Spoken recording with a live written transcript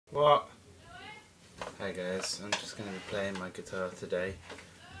What? Hi guys, I'm just going to be playing my guitar today.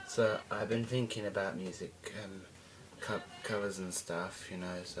 So I've been thinking about music, covers and stuff, you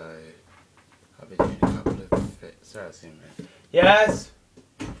know, so I'll be doing a couple of it. Sorry, I've seen it. Yes?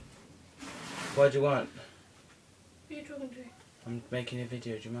 What do you want? Who are you talking to? I'm making a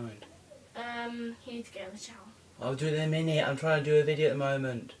video, do you mind? You need to get in the shower. I'll do it in a minute, I'm trying to do a video at the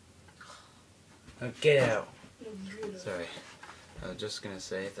moment. Now get out. Sorry. I was just going to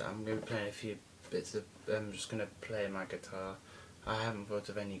say that I'm going to be playing a few bits of, I'm just going to play my guitar. I haven't thought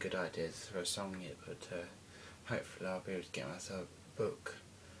of any good ideas for a song yet, but hopefully I'll be able to get myself a book,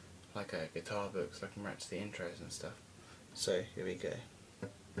 like a guitar book, so I can write to the intros and stuff. So, here we go.